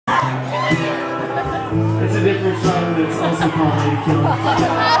That's a different song that's also called Lady Killer.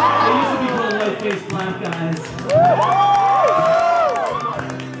 They used to be called white-faced black guys.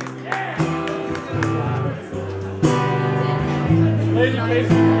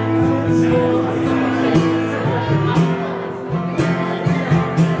 Lady-faced.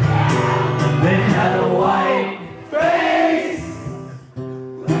 They had a white face.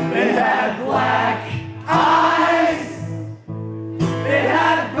 They had black eyes. They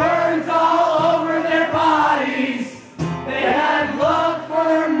had burns all over their bodies. They had love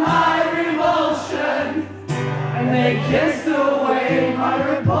for my revulsion, and they kissed away my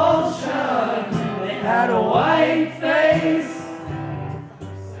repulsion. They had a white face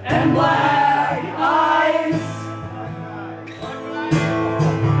and black eyes.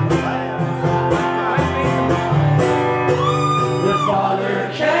 Their father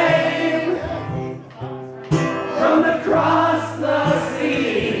came from across the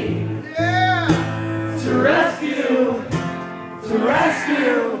sea to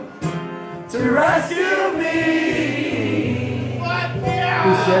rescue me.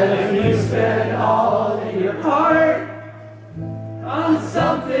 He said if you spend all your heart on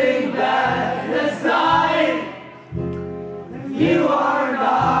something that has died, you are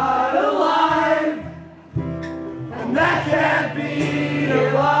not alive, and that can't be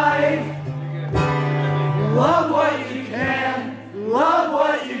your life. Love what you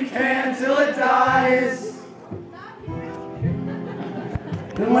can till it dies.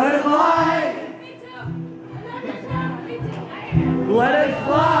 And let it lie. Let it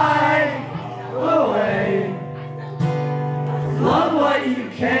fly away. Love what you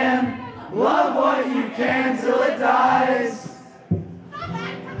can till it dies.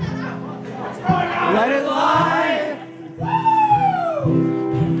 Let it lie.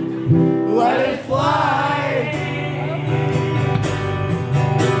 Let it fly.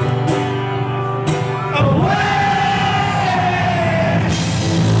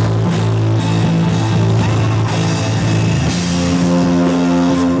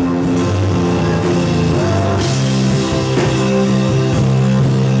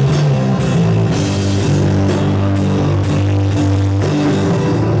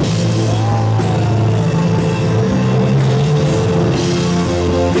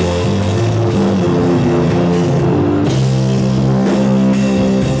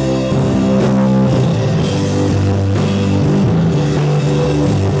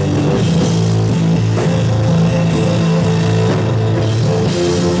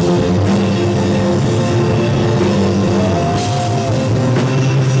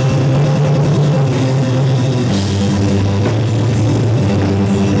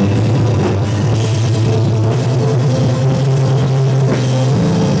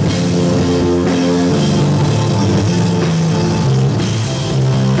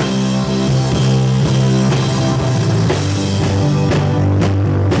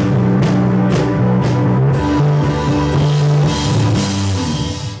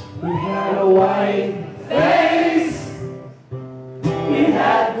 White face, he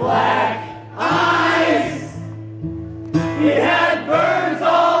had black eyes, he had burns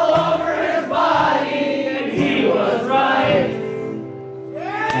all over his body, and he was right.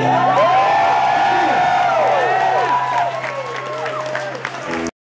 Yeah.